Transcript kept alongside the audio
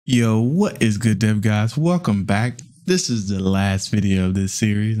Yo, what is good, dev guys? Welcome back. This is the last video of this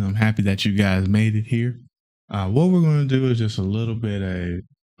series. I'm happy that you guys made it here. What we're going to do is just a little bit of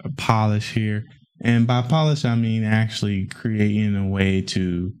a polish here. And by polish, I mean actually creating a way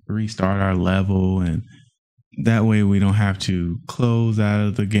to restart our level. And that way we don't have to close out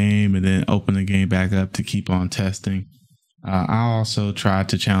of the game and then open the game back up to keep on testing. I also tried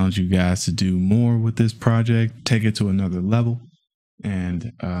to challenge you guys to do more with this project, take it to another level.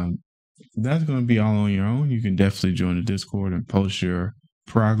 And that's going to be all on your own. You can definitely join the Discord and post your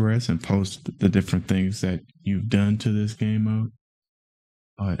progress and post the different things that you've done to this game mode.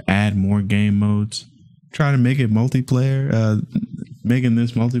 Add more game modes. Try to make it multiplayer. Making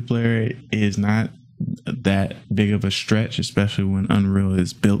this multiplayer is not that big of a stretch, especially when Unreal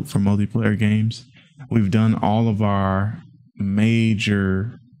is built for multiplayer games. We've done all of our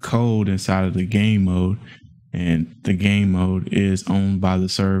major code inside of the game mode. And the game mode is owned by the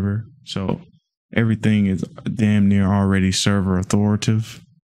server. So everything is damn near already server authoritative.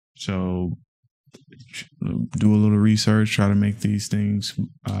 So do a little research, try to make these things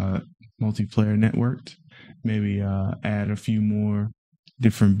multiplayer networked. Maybe add a few more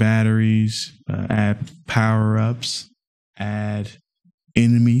different batteries, add power-ups, add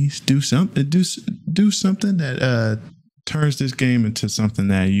enemies, do something that turns this game into something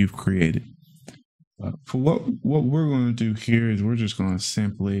that you've created. For what we're going to do here is we're just going to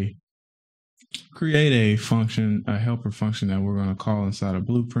simply create a function, a helper function that we're going to call inside a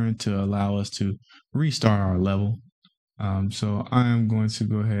blueprint to allow us to restart our level. So I am going to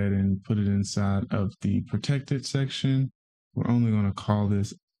go ahead and put it inside of the protected section. We're only going to call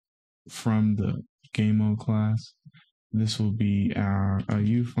this from the game mode class. This will be our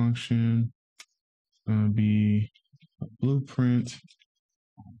U function. It's going to be a blueprint.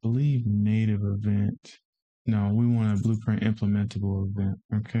 I believe native event. No, we want a blueprint implementable event.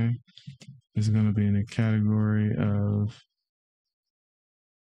 Okay. It's going to be in the category of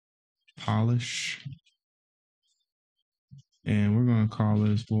polish. And we're going to call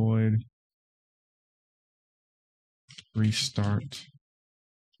this void restart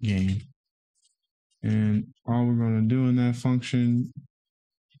game. And all we're going to do in that function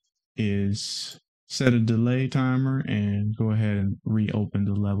is set a delay timer and go ahead and reopen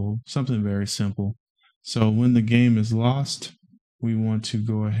the level. Something very simple. So when the game is lost, we want to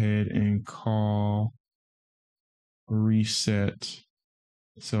go ahead and call reset.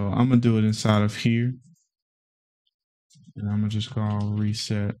 So I'm going to do it inside of here. And I'm going to just call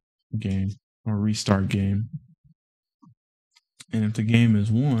reset game or restart game. And if the game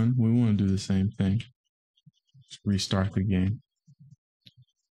is won, we want to do the same thing. Just restart the game.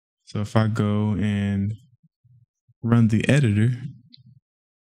 So if I go and run the editor,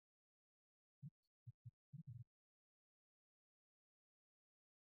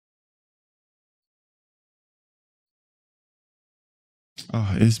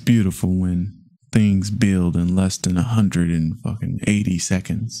 oh, it's beautiful when things build in less than 180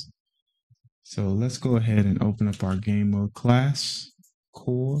 seconds. So let's go ahead and open up our game mode class,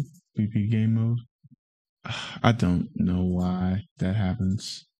 core, VP game mode. I don't know why that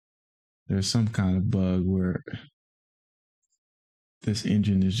happens. There's some kind of bug where this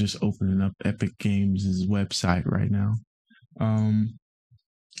engine is just opening up Epic Games' website right now.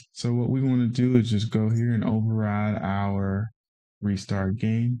 So what we want to do is just go here and override our restart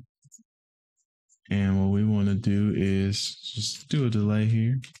game. And what we want to do is just do a delay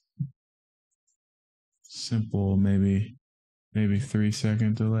here. Simple, maybe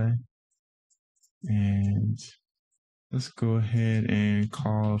 3-second delay. And let's go ahead and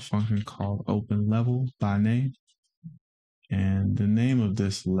call a function called open level by name. And the name of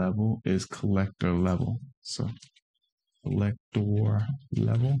this level is collector level. So collector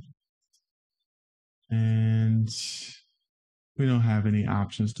level. And we don't have any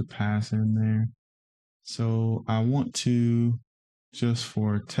options to pass in there. So I want to, just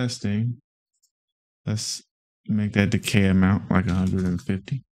for testing, let's make that decay amount like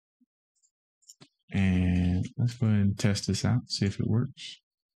 150. And let's go ahead and test this out, see if it works.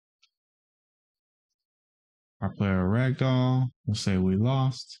 Our player ragdoll, we'll say we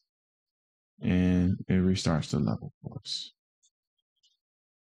lost, and it restarts the level for us.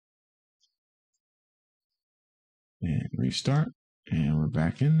 And restart, and we're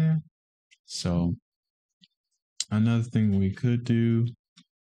back in there. So another thing we could do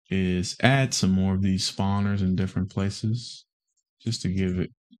is add some more of these spawners in different places, just to give it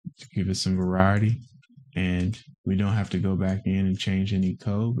some variety. And we don't have to go back in and change any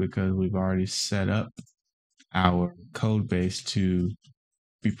code because we've already set up our code base to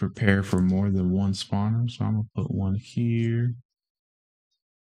be prepared for more than one spawner. So I'm gonna put one here,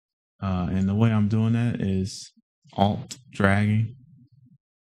 And the way I'm doing that is Alt dragging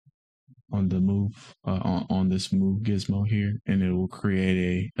on the move on this move gizmo here, and it will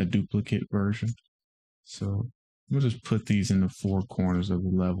create a duplicate version. So we'll just put these in the four corners of the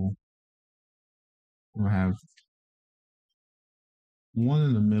level. We'll have one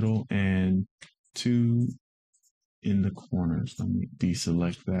in the middle and two in the corners. Let me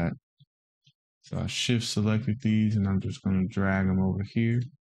deselect that. So I shift selected these, and I'm just going to drag them over here.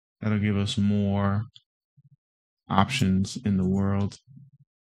 That'll give us more options in the world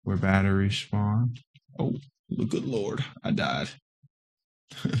where batteries spawn. Oh, good Lord, I died.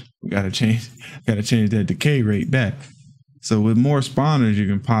 We gotta change that decay rate back. So with more spawners, you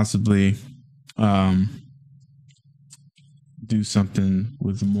can possibly do something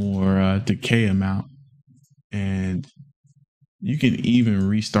with more decay amount, and you can even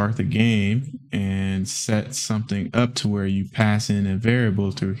restart the game and set something up to where you pass in a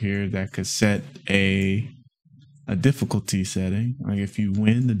variable through here that could set a difficulty setting. Like if you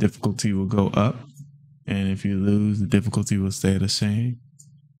win, the difficulty will go up, and if you lose, the difficulty will stay the same.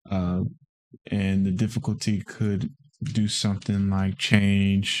 And the difficulty could do something like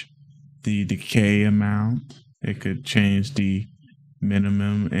change the decay amount. It could change the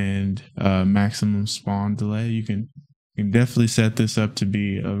minimum and maximum spawn delay. You can definitely set this up to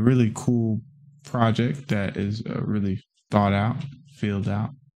be a really cool project that is really thought out, filled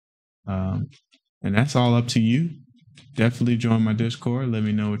out. And that's all up to you. Definitely join my Discord. Let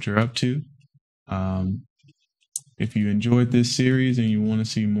me know what you're up to. If you enjoyed this series and you want to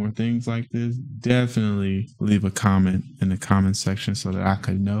see more things like this, definitely leave a comment in the comment section so that I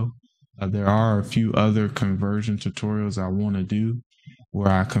can know. There are a few other conversion tutorials I want to do where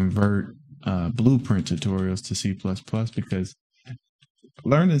I convert blueprint tutorials to C++, because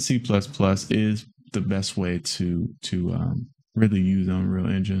learning C++ is the best way to really use Unreal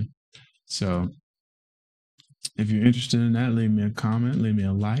Engine. So if you're interested in that, leave me a comment, leave me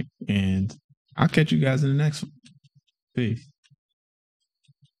a like, and I'll catch you guys in the next one. Peace.